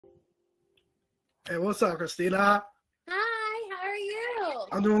Hey, what's up, Christina? Hi, how are you?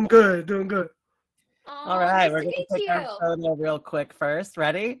 I'm doing good, doing good. All Oh, right, nice we're to going to meet take our you. photo real quick first.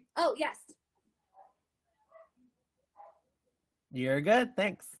 Ready? Oh, yes. You're good.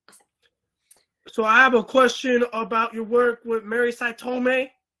 Thanks. So I have a question about your work with Mary Satome.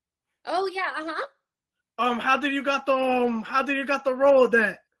 Oh, yeah, uh-huh. How did you got the role of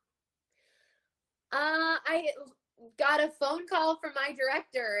that? I got a phone call from my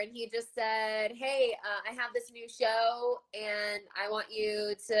director, and he just said, hey, I have this new show, and I want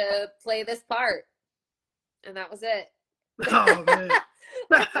you to play this part. And that was it. Oh man.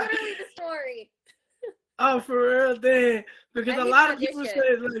 That's literally the story. Oh, for real, dang. Because I a didn't lot of people audition.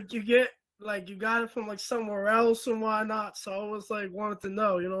 say you got it from like somewhere else and whatnot. So I was like wanted to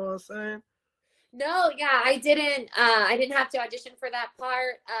know, you know what I'm saying? No, yeah, I didn't have to audition for that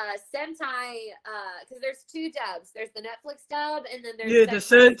part. Sentai, because there's two dubs. There's the Netflix dub and then there's Yeah, the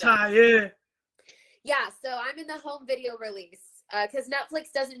Sentai's dub. Sentai, yeah. Yeah, so I'm in the home video release. Because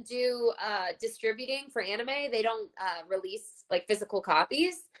Netflix doesn't do distributing for anime. They don't release like physical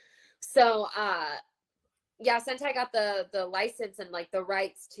copies. So yeah, Sentai got the license and like the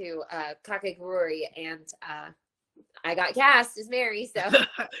rights to Kakegurui, and I got cast as Mary, so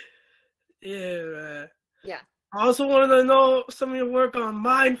Yeah, man. yeah. I also wanted to know some of your work on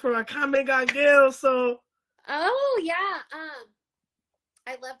Mine for Akame ga Gale, so Oh yeah.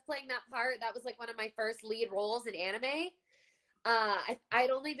 I loved playing that part. That was like one of my first lead roles in anime. I'd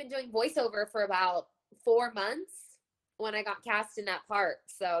only been doing voiceover for about 4 months when I got cast in that part.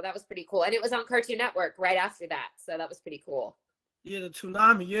 So that was pretty cool. And it was on Cartoon Network right after that. So that was pretty cool. yeah, the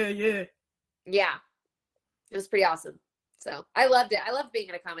tsunami, yeah. Yeah, it was pretty awesome. So I loved it. I loved being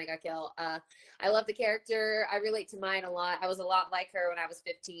in a comic I kill. I love the character. I relate to mine a lot. I was a lot like her when I was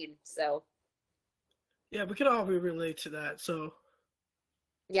 15. So Yeah, we can all relate to that. So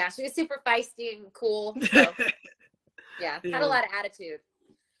yeah, she was super feisty and cool. So yeah, had a yeah, lot of attitude.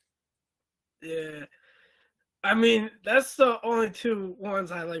 yeah. I mean, that's the only two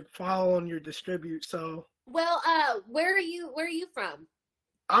ones I like follow on your distribute. So Well, where are you from?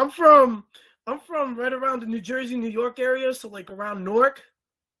 I'm from I'm from right around the New Jersey, New York area, so like around Newark.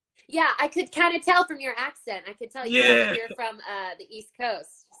 Yeah, I could kind of tell from your accent. I could tell you sound like Yeah, you're from the East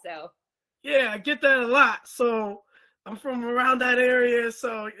Coast. So yeah, I get that a lot. So I'm from around that area,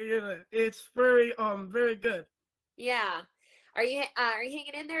 so yeah, it's very good. yeah, are you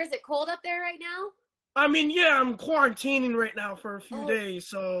hanging in there? Is it cold up there right now? I mean, yeah, I'm quarantining right now for a few Oh, days,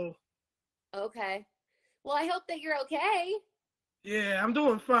 so okay. Well, I hope that you're okay. yeah, I'm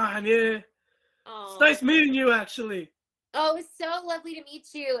doing fine. Yeah, it's Oh, nice meeting you, actually. oh, it's so lovely to meet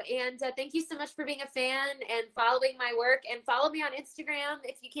you, and thank you so much for being a fan and following my work. And follow me on Instagram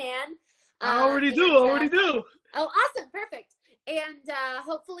if you can. I already do, And already do. oh, awesome, perfect. And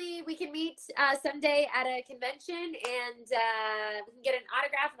hopefully we can meet someday at a convention, and we can get an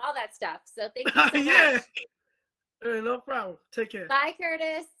autograph and all that stuff. So thank you so much. Yeah, no problem. Take care. Bye,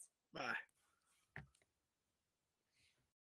 Curtis. Bye.